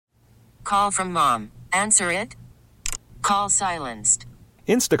Call from mom. Answer it. Call silenced.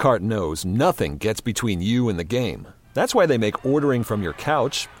 Instacart knows nothing gets between you and the game. That's why they make ordering from your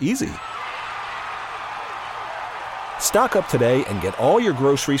couch easy. Stock up today and get all your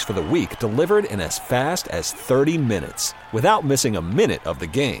groceries for the week delivered in as fast as 30 minutes without missing a minute of the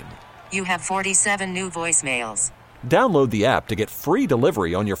game. You have 47 new voicemails. Download the app to get free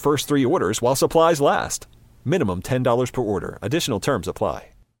delivery on your first 3 orders while supplies last. Minimum $10 per order. Additional terms apply.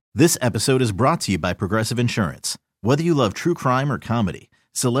 This episode is brought to you by Progressive Insurance. Whether you love true crime or comedy,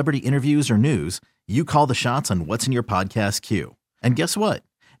 celebrity interviews or news, you call the shots on what's in your podcast queue. And guess what?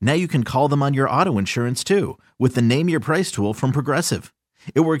 Now you can call them on your auto insurance too with the Name Your Price tool from Progressive.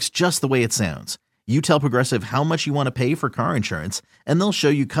 It works just the way it sounds. You tell Progressive how much you want to pay for car insurance, and they'll show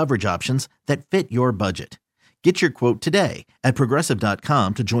you coverage options that fit your budget. Get your quote today at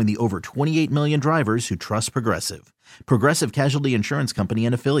Progressive.com to join the over 28 million drivers who trust Progressive. Progressive Casualty Insurance Company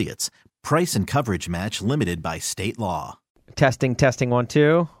and Affiliates. Price and coverage match limited by state law. Testing, 1,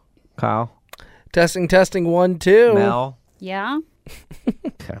 2. Kyle. Testing, 1, 2. Mel. Yeah?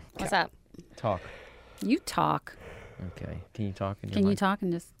 Okay. What's up? Talk. You talk. Okay. Can you talk? Can you talk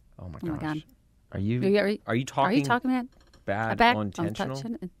and just... Oh my Oh my gosh. God. Are you talking? Are you talking it? Bad, Back, unintentional?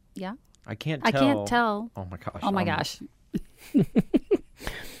 Yeah. I can't tell. I can't tell. Oh my gosh. Oh my gosh.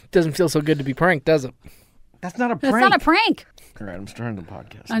 Doesn't feel so good to be pranked, does it? That's not a That's prank. not a prank. All right, I'm starting the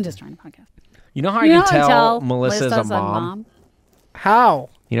podcast. I'm just trying to podcast. You know how I can tell Melissa's a Melissa's mom? How?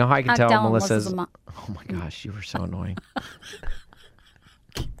 You know how I can How tell Melissa's Melissa's... a mom? Oh my gosh, you were so annoying.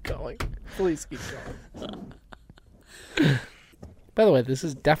 Keep going. Please keep going. By the way, this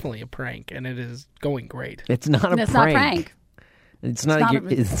is definitely a prank, and it is going great. It's not a It's prank. not prank. It's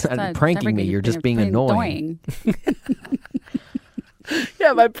not pranking me. You're just being annoying.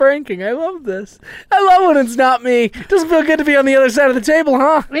 Yeah, by pranking. I love this. I love when it's not me. Doesn't feel good to be on the other side of the table,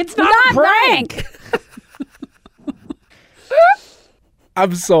 huh? It's not a prank.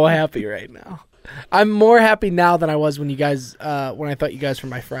 I'm so happy right now. I'm more happy now than I was when you guys, when I thought you guys were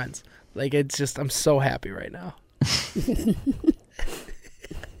my friends. Like, it's just, I'm so happy right now.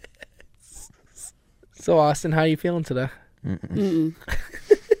 So, Austin, how are you feeling today? Mm-mm.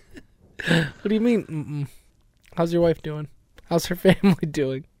 What do you mean? Mm-mm. How's your wife doing? How's her family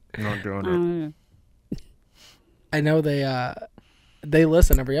doing? Not doing it. I know they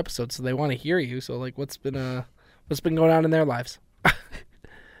listen every episode, so they want to hear you. So, like, what's been going on in their lives?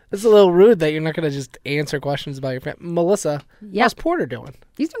 It's a little rude that you're not going to just answer questions about your family. Melissa, how's Porter doing?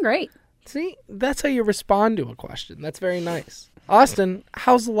 He's doing great. See, that's how you respond to a question. That's very nice. Austin,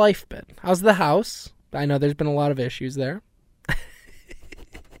 how's life been? How's the house? I know there's been a lot of issues there.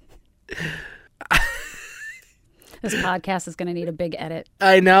 This podcast is going to need a big edit.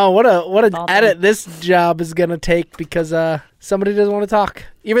 I know. What an All edit done. this job is going to take because somebody doesn't want to talk.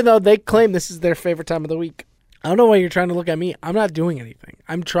 Even though they claim this is their favorite time of the week. I don't know why you're trying to look at me. I'm not doing anything.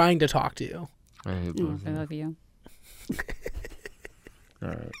 I'm trying to talk to you. I hate I losing. love you. All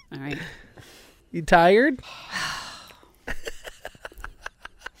right. All right. You tired?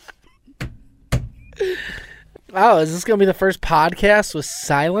 Wow, is this going to be the first podcast with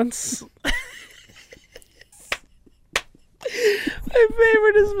silence? My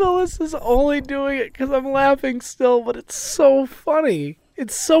favorite is Melissa's only doing it because I'm laughing still, but it's so funny.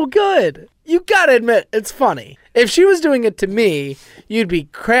 It's so good. You gotta admit, it's funny. If she was doing it to me, you'd be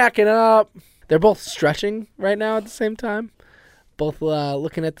cracking up. They're both stretching right now at the same time. Both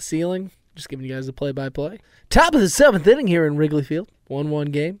looking at the ceiling. Just giving you guys a play-by-play. Top of the 7th inning here in Wrigley Field.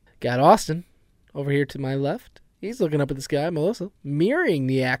 1-1 game. Got Austin over here to my left. He's looking up at the sky. Melissa mirroring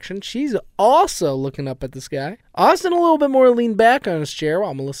the action. She's also looking up at the sky. Austin a little bit more leaned back on his chair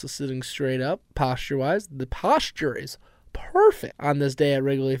while Melissa's sitting straight up posture-wise. The posture is perfect on this day at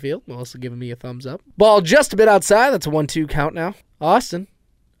Wrigley Field. Melissa giving me a thumbs up. Ball just a bit outside. That's a 1-2 count now. Austin,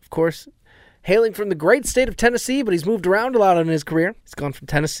 of course, hailing from the great state of Tennessee, but he's moved around a lot in his career. He's gone from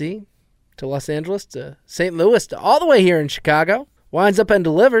Tennessee to Los Angeles to St. Louis to all the way here in Chicago. Winds up and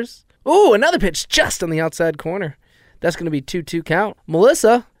delivers. Ooh, another pitch just on the outside corner. That's going to be 2-2 count.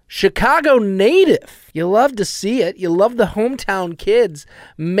 Melissa, Chicago native. You love to see it. You love the hometown kids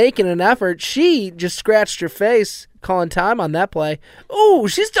making an effort. She just scratched her face, calling time on that play. Ooh,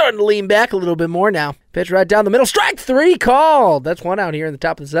 she's starting to lean back a little bit more now. Pitch right down the middle. Strike 3 called. That's one out here in the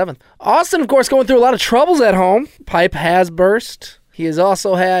top of the 7th. Austin, of course, going through a lot of troubles at home. Pipe has burst. He has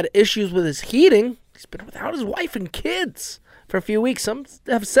also had issues with his heating. He's been without his wife and kids for a few weeks. Some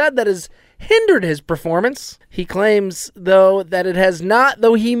have said that has hindered his performance. He claims, though, that it has not,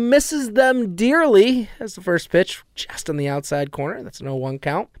 though he misses them dearly. As the first pitch just on the outside corner. That's an 0-1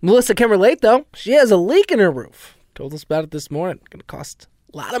 count. Melissa can relate, though. She has a leak in her roof. Told us about it this morning. Going to cost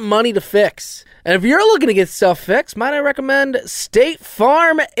A lot of money to fix. And if you're looking to get stuff fixed, might I recommend State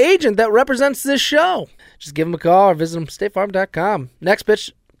Farm agent that represents this show. Just give them a call or visit them statefarm.com. Next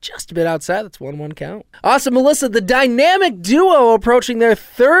pitch, just a bit outside. That's 1-1 count. Austin, Melissa, the dynamic duo approaching their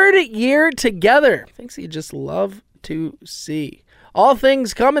 3rd year together. Things you just love to see. All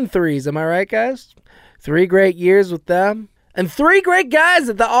things come in threes. Am I right, guys? 3 great years with them. And 3 great guys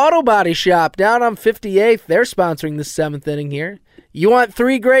at the Auto Body Shop down on 58th. They're sponsoring the 7th inning here. You want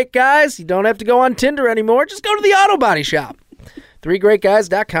 3 great guys? You don't have to go on Tinder anymore. Just go to the Auto Body Shop.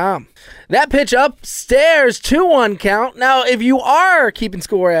 3greatguys.com. That pitch upstairs, 2-1 count. Now, if you are keeping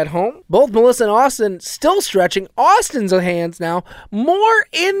score at home, both Melissa and Austin still stretching. Austin's hands now more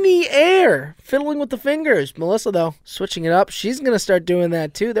in the air, fiddling with the fingers. Melissa, though, switching it up. She's going to start doing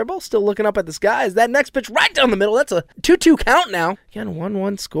that, too. They're both still looking up at the skies. That next pitch right down the middle. That's a 2-2 count now. Again,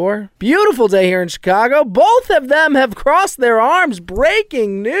 1-1 score. Beautiful day here in Chicago. Both of them have crossed their arms.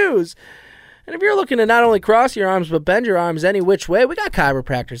 Breaking news. And if you're looking to not only cross your arms, but bend your arms any which way, we got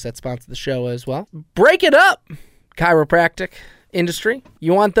chiropractors that sponsor the show as well. Break it up, chiropractic industry.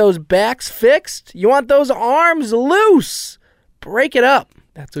 You want those backs fixed? You want those arms loose? Break it up.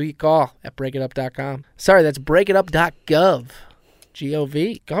 That's who you call at breakitup.com. Sorry, that's breakitup.gov.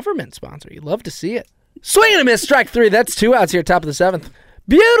 G-O-V. Government sponsor. You love to see it. Swing and a miss, strike 3. That's 2 outs here, top of the 7th.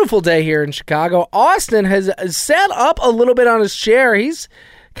 Beautiful day here in Chicago. Austin has sat up a little bit on his chair. He's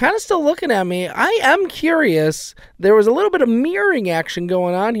kind of still looking at me. I am curious. There was a little bit of mirroring action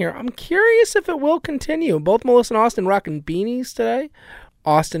going on here. I'm curious if it will continue. Both Melissa and Austin rocking beanies today.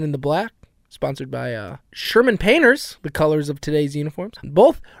 Austin in the black, sponsored by Sherman Painters, the colors of today's uniforms.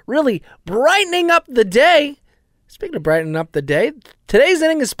 Both really brightening up the day. Speaking of brightening up the day, today's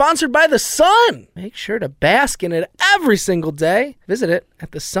inning is sponsored by the Sun. Make sure to bask in it every single day. Visit it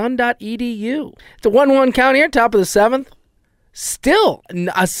at thesun.edu. It's a 1-1 count here, top of the 7th. Still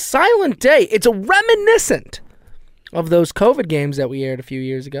a silent day. It's a reminiscent of those COVID games that we aired a few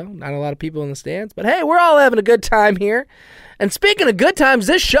years ago. Not a lot of people in the stands, but hey, we're all having a good time here. And speaking of good times,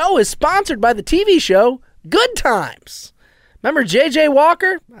 this show is sponsored by the TV show Good Times. Remember J.J.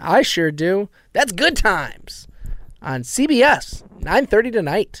 Walker? I sure do. That's Good Times on CBS, 9:30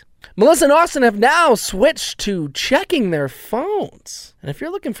 tonight. Melissa and Austin have now switched to checking their phones. And if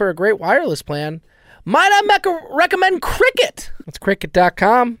you're looking for a great wireless plan, might I recommend Cricket? It's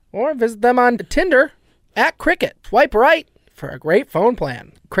cricket.com, or visit them on Tinder at Cricket. Swipe right for a great phone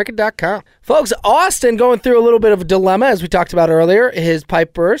plan. Cricket.com. Folks, Austin going through a little bit of a dilemma, as we talked about earlier. His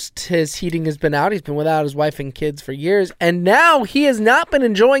pipe burst. His heating has been out. He's been without his wife and kids for years. And now he has not been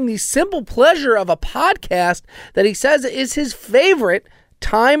enjoying the simple pleasure of a podcast that he says is his favorite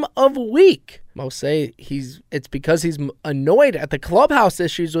time of week. Most say it's because he's annoyed at the clubhouse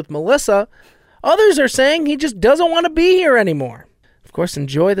issues with Melissa. Others are saying he just doesn't want to be here anymore. Of course,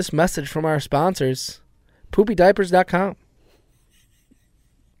 enjoy this message from our sponsors, poopydiapers.com.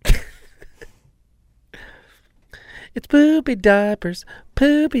 It's Poopy Diapers,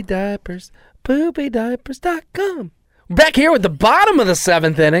 Poopy Diapers, poopydiapers.com. We're back here with the bottom of the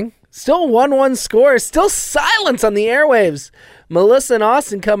 7th inning. Still 1-1 score. Still silence on the airwaves. Melissa and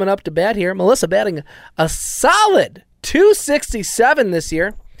Austin coming up to bat here. Melissa batting a solid .267 this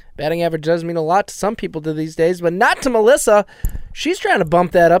year. Batting average does mean a lot to some people these days, but not to Melissa. She's trying to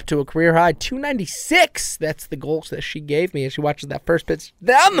bump that up to a career high, .296. That's the goal that she gave me as she watches that first pitch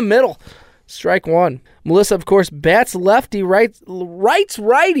down the middle. Strike 1. Melissa, of course, bats lefty, writes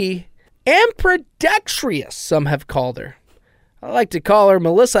righty, ambidextrous, some have called her. I like to call her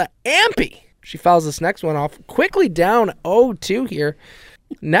Melissa Ampy. She fouls this next one off. Quickly down 0-2 here.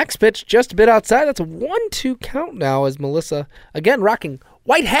 Next pitch just a bit outside. That's a 1-2 count now as Melissa, again, rocking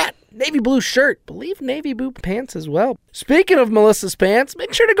white hat, navy blue shirt, believe navy blue pants as well. Speaking of Melissa's pants,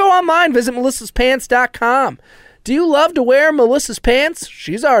 make sure to go online. Visit melissaspants.com. Do you love to wear Melissa's pants?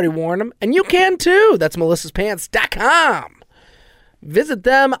 She's already worn them, and you can too. That's melissaspants.com. Visit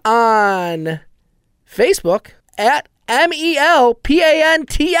them on Facebook at MELPANTS.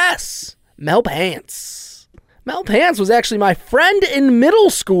 Mel Pants. Mel Pants was actually my friend in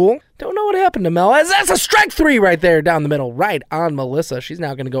middle school. Don't know what happened to Mel. That's a strike 3 right there down the middle, right on Melissa. She's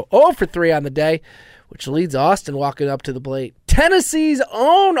now going to go 0 for 3 on the day, which leads Austin walking up to the plate. Tennessee's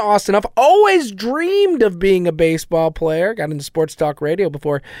own Austin Huff always dreamed of being a baseball player. Got into sports talk radio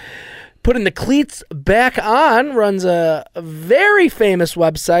before putting the cleats back on. Runs a very famous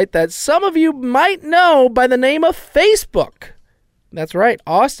website that some of you might know by the name of Facebook. That's right.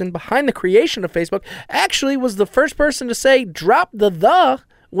 Austin, behind the creation of Facebook, actually was the first person to say drop the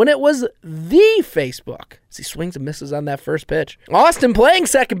when it was the Facebook. As he swings and misses on that first pitch. Austin playing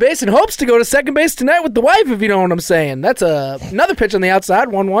second base and hopes to go to second base tonight with the wife, if you know what I'm saying. That's another pitch on the outside,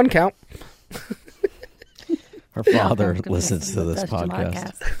 1-1 count. Her father listens to this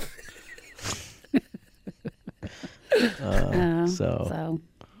podcast.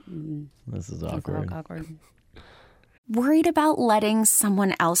 This is awkward. Worried about letting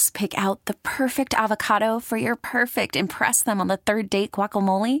someone else pick out the perfect avocado for your perfect impress them on the third date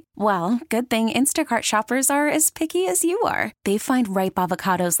guacamole? Well, good thing Instacart shoppers are as picky as you are. They find ripe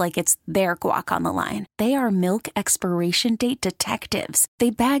avocados like it's their guac on the line. They are milk expiration date detectives.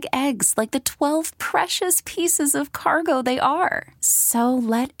 They bag eggs like the 12 precious pieces of cargo they are. So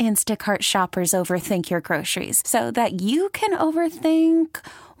let Instacart shoppers overthink your groceries so that you can overthink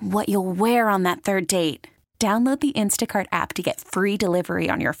what you'll wear on that third date. Download the Instacart app to get free delivery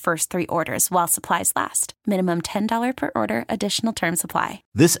on your first 3 orders while supplies last. Minimum $10 per order. Additional terms apply.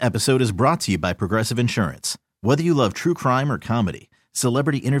 This episode is brought to you by Progressive Insurance. Whether you love true crime or comedy,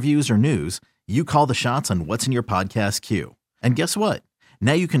 celebrity interviews or news, you call the shots on what's in your podcast queue. And guess what?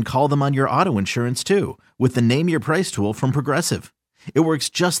 Now you can call them on your auto insurance too with the Name Your Price tool from Progressive. It works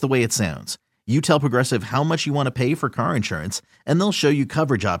just the way it sounds. You tell Progressive how much you want to pay for car insurance, and they'll show you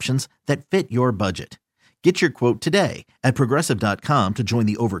coverage options that fit your budget. Get your quote today at Progressive.com to join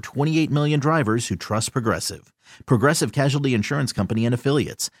the over 28 million drivers who trust Progressive. Progressive Casualty Insurance Company and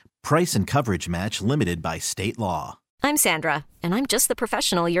Affiliates. Price and coverage match limited by state law. I'm Sandra, and I'm just the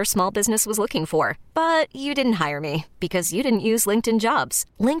professional your small business was looking for. But you didn't hire me because you didn't use LinkedIn Jobs.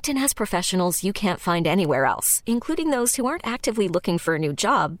 LinkedIn has professionals you can't find anywhere else, including those who aren't actively looking for a new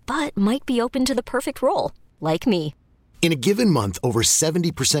job, but might be open to the perfect role, like me. In a given month, over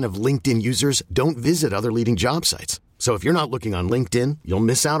 70% of LinkedIn users don't visit other leading job sites. So if you're not looking on LinkedIn, you'll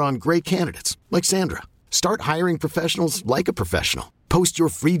miss out on great candidates like Sandra. Start hiring professionals like a professional. Post your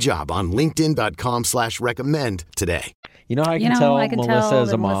free job on linkedin.com/recommend today. You know how I can tell Melissa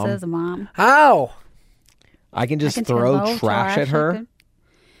is a mom? How? I can just throw trash at her.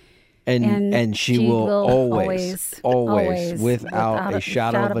 And she will always, without a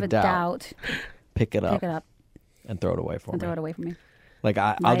shadow of a doubt, pick it up. And throw it away from me. Like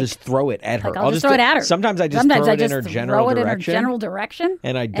I'll just throw it at her. I'll just throw it at her. Sometimes I just throw it in her general direction.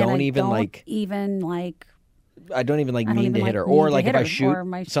 And I don't even mean to hit her. Or like if I shoot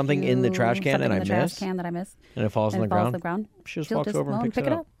something in the trash can and I miss, and it falls on the ground, she just walks over and picks it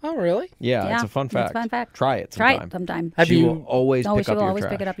up. Oh, really? Yeah, it's a fun fact. Try it sometime. She will always pick up your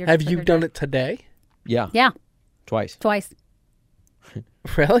trash. Have you done it today? Yeah. Twice.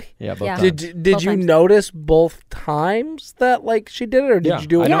 Really? Yeah, both times. Did you notice both times that like she did it, or did you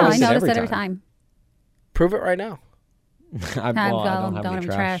do it? I noticed it every time. Prove it right now. I don't have any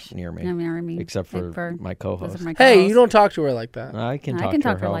trash near me. Except for my co-host. Hey, you don't talk to her like that. I can talk to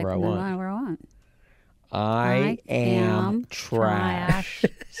her however I want. I am trash.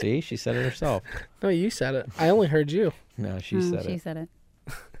 See, she said it herself. No, you said it. I only heard you. No, she said it. She said it.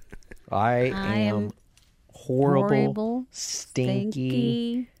 I am horrible,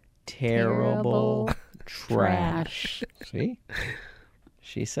 stinky, terrible trash. See?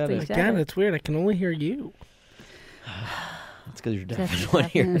 She said it. Again, it's weird. I can only hear you. That's because you're deaf in one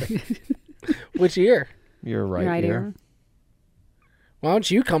ear. Which ear? Your right ear. Why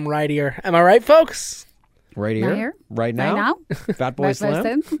don't you come right ear? Am I right, folks? Right ear? Right now? Fat Boy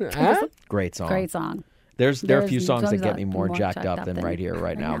Slim? Great song. There are a few songs that get me more jacked up than Right Here,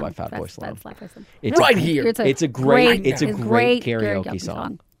 Right Now by Fat Boy Slim. It's Right Here. It's a great karaoke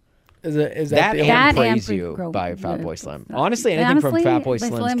song. Is that and Praise You by Fat Boy Slim. Honestly, anything from Fat Boy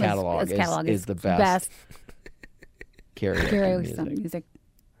Slim's catalog is the best karaoke music.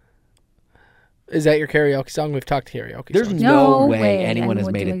 Is that your karaoke song? We've talked karaoke There's songs. no way anyone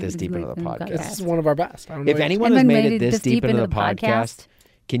has made it this deep into the podcast. This is one of our best. If anyone has made it this deep into the podcast,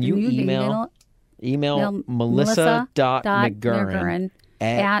 can you email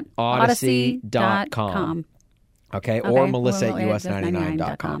melissa.mcgurran@odyssey.com. Okay, or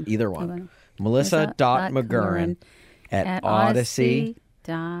melissa@us99.com. Either one.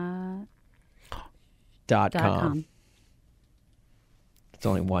 melissa.mcgurran@odyssey.com. It's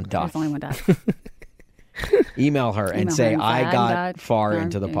only one dot. Email her and say, I got far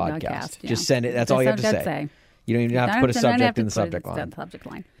into the podcast. Yeah. Just send it. That's all you have to say. You don't even have to put a subject in the subject line.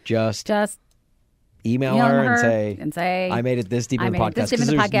 Just email her and say, I made it this deep in the podcast. Because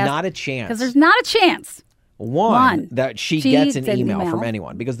there's not a chance. One, that she gets an email from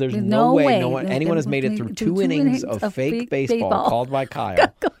anyone. Because there's no way anyone has made it through 2 innings of fake baseball called by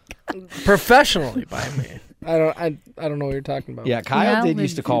Kyle. Professionally by me. I don't know what you're talking about. Yeah, Kyle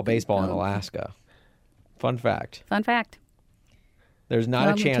used to call baseball in Alaska. Fun fact. There's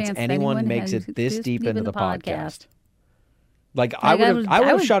not a chance anyone makes it this deep into the podcast. Like, I would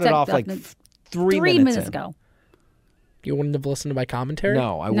have shut it off like 3 minutes ago. You wouldn't have listened to my commentary?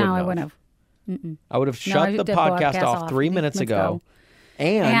 No, I wouldn't have. I would have shut the podcast off 3 minutes ago.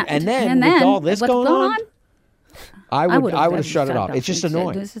 And then with all this going on, I would have shut it off. It's just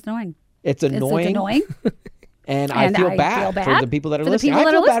annoying. This is annoying. It's annoying. And I feel bad for the people that are listening. I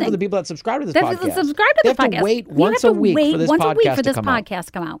feel bad for the people that subscribe to this podcast. They have to wait once a week for this podcast to come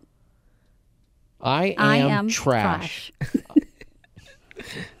out. I am trash.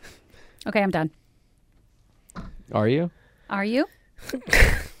 Okay, I'm done. Are you? Are you?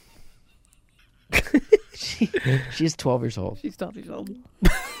 She's 12 years old. She's 12 years old.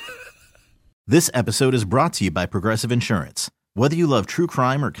 This episode is brought to you by Progressive Insurance. Whether you love true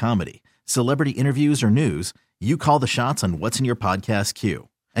crime or comedy, celebrity interviews or news, you call the shots on what's in your podcast queue.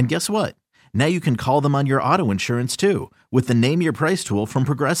 And guess what? Now you can call them on your auto insurance too with the Name Your Price tool from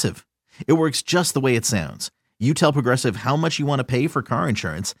Progressive. It works just the way it sounds. You tell Progressive how much you want to pay for car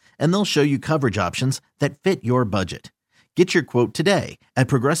insurance, and they'll show you coverage options that fit your budget. Get your quote today at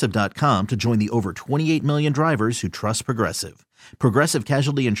Progressive.com to join the over 28 million drivers who trust Progressive. Progressive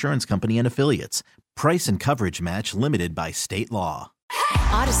Casualty Insurance Company and Affiliates. Price and coverage match limited by state law.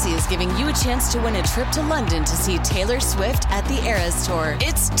 Odyssey is giving you a chance to win a trip to London to see Taylor Swift at the Eras Tour.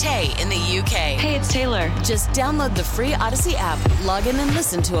 It's Tay in the UK. Hey, it's Taylor. Just download the free Odyssey app, log in and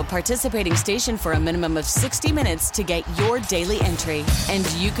listen to a participating station for a minimum of 60 minutes to get your daily entry. And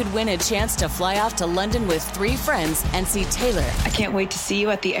you could win a chance to fly off to London with 3 friends and see Taylor. I can't wait to see you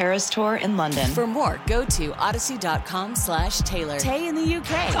at the Eras Tour in London. For more, go to odyssey.com/Taylor. Tay in the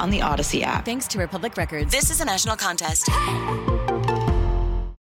UK. It's on the Odyssey app. Thanks to Republic Records. This is a national contest.